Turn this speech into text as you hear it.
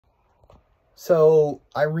So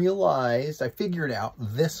I realized, I figured out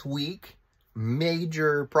this week,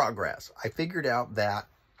 major progress. I figured out that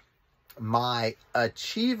my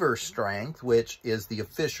achiever strength, which is the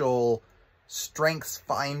official strengths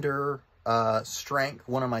finder strength,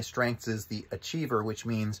 one of my strengths is the achiever, which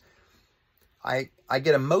means I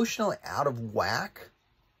get emotionally out of whack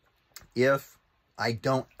if I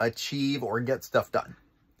don't achieve or get stuff done.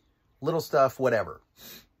 Little stuff, whatever.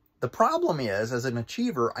 The problem is, as an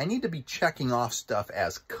achiever, I need to be checking off stuff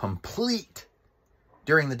as complete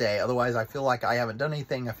during the day. Otherwise, I feel like I haven't done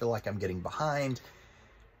anything. I feel like I'm getting behind.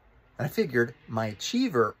 And I figured my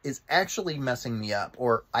achiever is actually messing me up,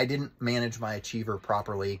 or I didn't manage my achiever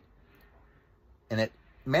properly. And it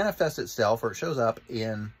manifests itself, or it shows up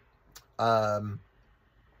in,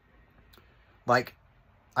 like,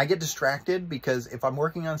 I get distracted because if I'm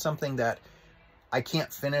working on something that I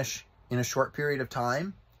can't finish in a short period of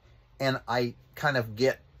time, and I kind of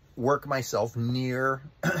work myself near,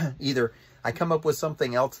 either I come up with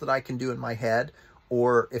something else that I can do in my head,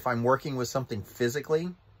 or if I'm working with something physically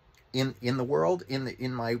in the world,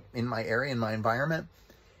 in my area, in my environment,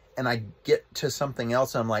 and I get to something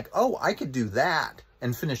else, and I'm like, oh, I could do that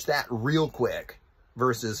and finish that real quick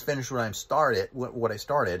versus finish what I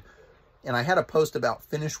started. And I had a post about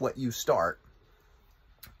finish what you start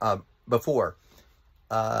before,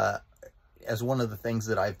 as one of the things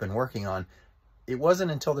that I've been working on. It wasn't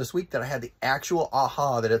until this week that I had the actual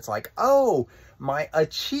aha that it's like, oh, my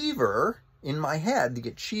achiever in my head, the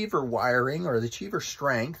achiever wiring or the achiever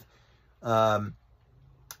strength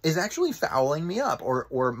is actually fouling me up,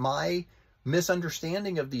 or my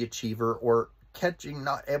misunderstanding of the achiever, or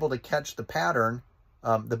not able to catch the pattern,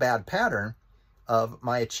 the bad pattern of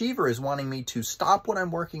my achiever is wanting me to stop what I'm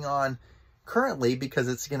working on currently because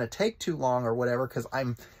it's going to take too long or whatever, because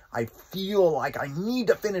I feel like I need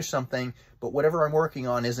to finish something, but whatever I'm working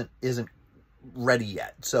on isn't ready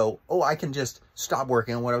yet. So, I can just stop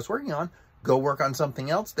working on what I was working on, go work on something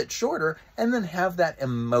else that's shorter, and then have that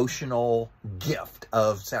emotional gift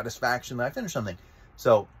of satisfaction that I finished something.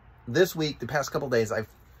 So this week, the past couple days, I've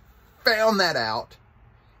found that out,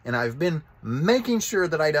 and I've been making sure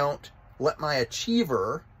that I don't let my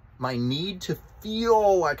achiever, my need to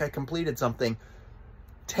feel like I completed something,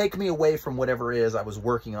 take me away from whatever it is I was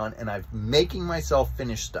working on, and I'm making myself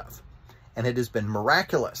finish stuff. And it has been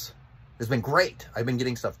miraculous. It's been great. I've been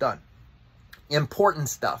getting stuff done. Important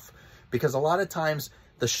stuff. Because a lot of times,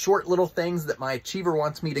 the short little things that my achiever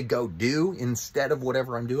wants me to go do instead of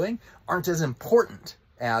whatever I'm doing aren't as important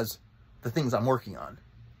as the things I'm working on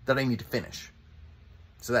that I need to finish.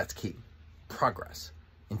 So that's key. Progress.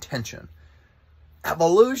 Intention.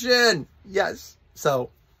 Evolution! Yes!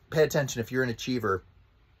 So, pay attention. If you're an achiever,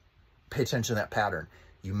 pay attention to that pattern.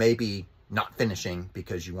 You may be not finishing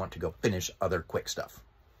because you want to go finish other quick stuff.